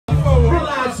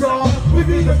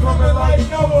either coming like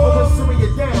Noah or pursuing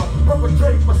you down.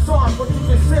 Perpetrate massage, what you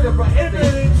consider an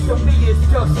image. To me it's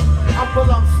just, I feel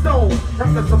I'm stoned.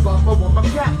 That's about my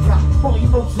cat cop. More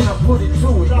emotion I put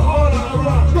into it. The harder I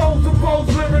rock. Those who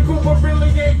pose lyrical but really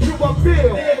ain't you a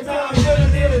bill.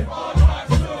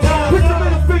 Put your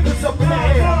middle fingers up in the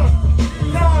air.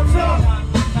 Time's up.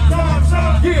 Time's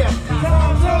up. Yeah.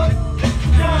 Time's up.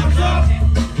 Time's up.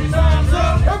 Time's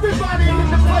up. Everybody in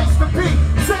the place to be.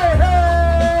 Say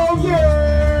hell yeah.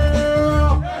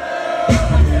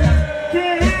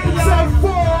 Say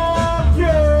fuck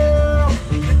yeah.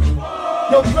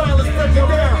 Yo, Brian, let's break it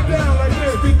down.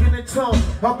 Speaking in tongues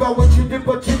about what you did,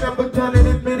 but you never done it.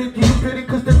 Admit it, you did it,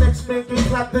 cause the next man get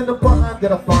clapped in the behind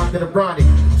that I find that I'm Ronnie.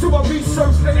 So I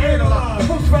researched and analyzed.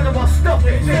 Who's running my stuff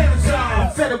and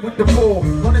genocide? Said it with the ball.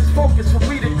 When it's focused from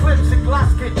reading clips and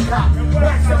glass getting caught.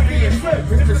 Racks up being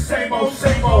flipped. It's the same old,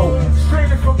 same old.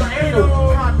 Straining from the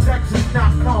anal. Context is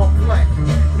not complex.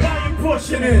 Now you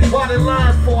pushing it. Why they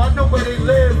lying for? I know where they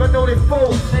live. I know they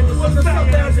folks. What's the stuff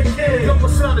as a kid? Your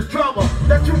son is drama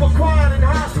that you acquired in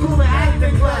high school and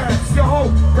acting class. Your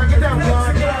hope, break it down,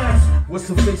 Brian. What's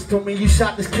the face told me you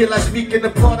shot this kid last week in the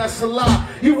park? That's a lie.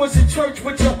 You was in church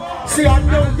with your. See, I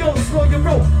know, yo, slow your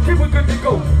roll. People good to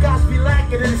go. Guys be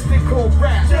lacking in this thing called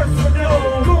rap. Just for no.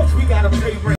 Of course, we gotta pay rent.